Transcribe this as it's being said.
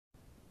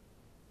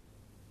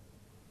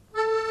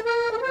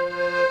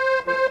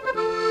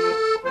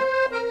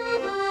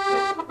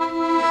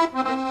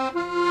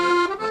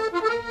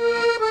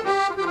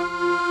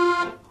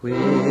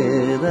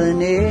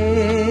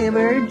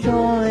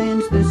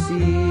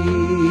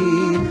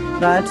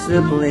that's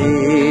the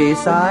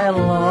place I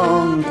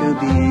long to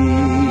be,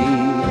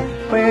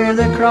 where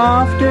the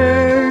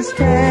crofters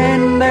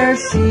tend their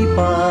sheep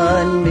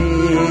and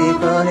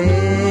make a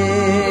hay,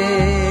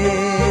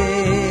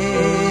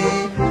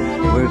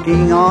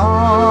 working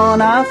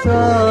on a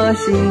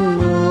threshing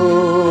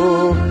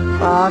mow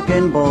back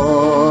in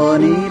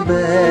bonny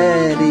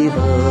Betty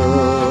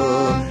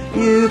Hill.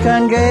 You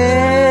can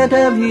get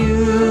a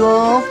view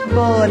of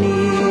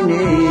bonny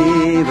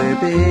Naver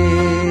Bay.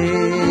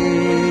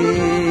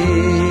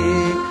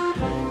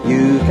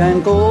 You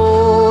can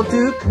go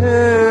to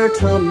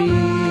Curtalmead,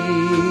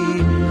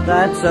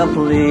 that's a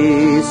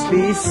place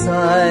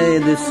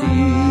beside the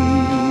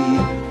sea,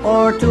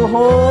 or to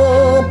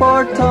Hope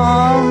or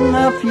Tongue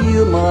a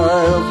few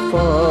miles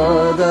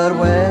further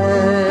west.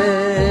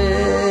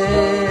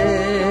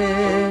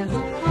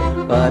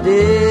 But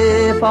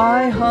if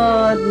I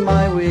had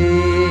my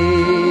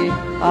way,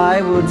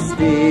 I would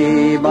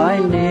stay by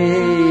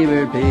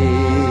Naver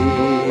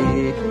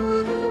Bay.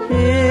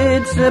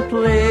 It's a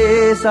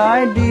place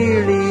I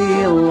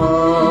dearly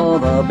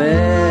love the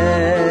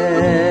best.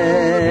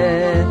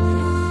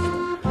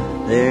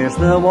 There's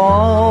the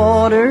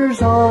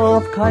waters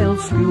of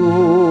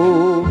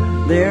Kyleskew,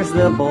 there's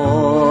the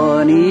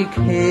bonny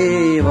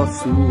cave of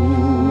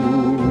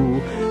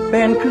Sue,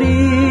 Ben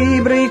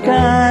Cleabrick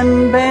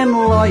and Ben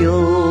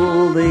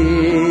Loyal,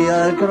 they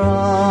are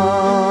grand.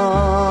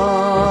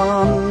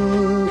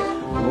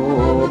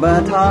 Oh,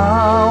 but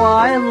how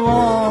I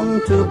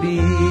long to be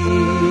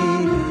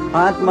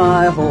at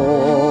my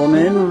home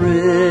in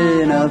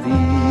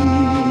Rinavie,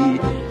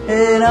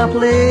 in a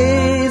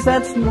place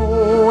that's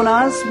known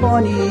as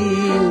bonny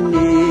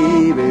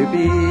Naver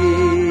Bay.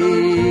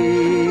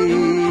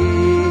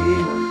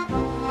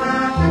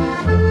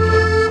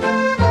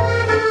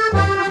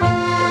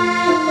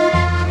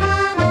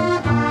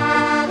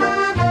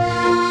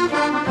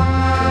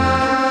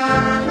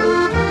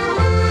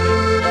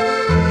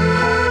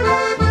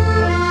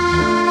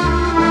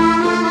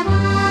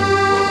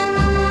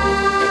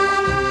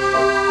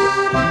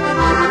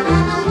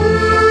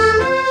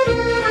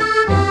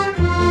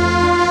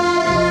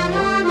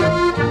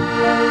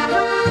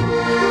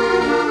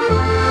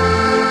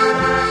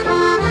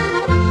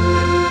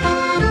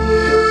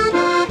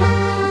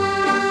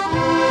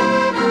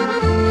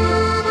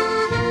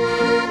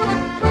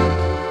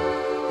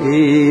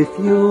 If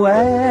you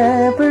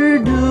ever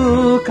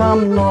do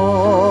come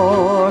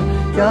north,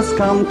 just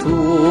come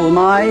to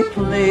my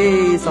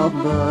place of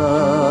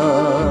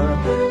birth.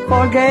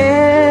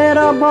 Forget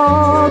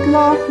about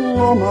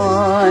Lachlaw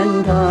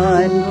and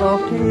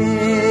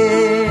Lochade.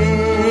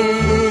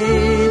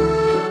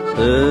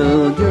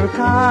 Build your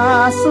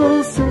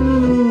castles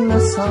in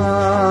the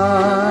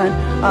sun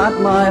at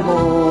my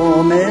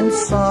home in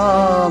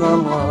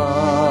Sutherland,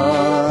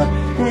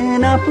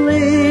 in a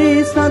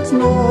place that's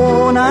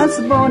known as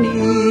bonny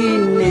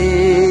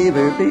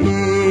Naver Bay,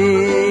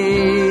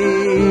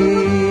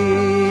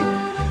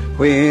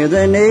 where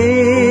the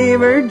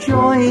Naver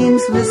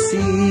joins the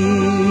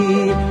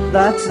sea.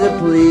 That's the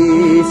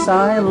place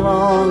I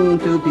long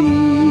to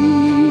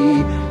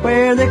be,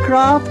 where the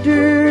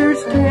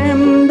crofters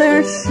tend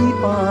their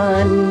sheep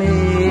and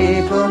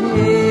make a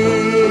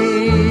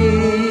hay,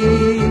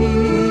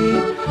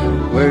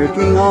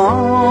 working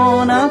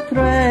on a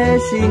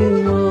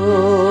threshing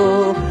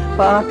mow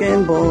back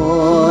in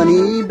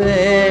bonny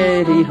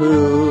Betty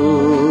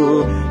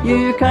Hill.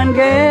 You can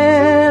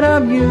get a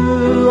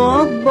view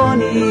of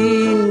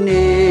bonny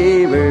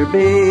Naver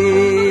Bay.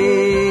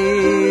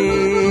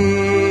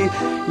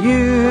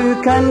 You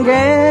can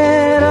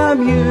get a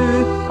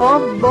view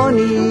of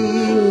bonny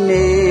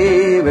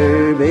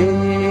Naver Bay.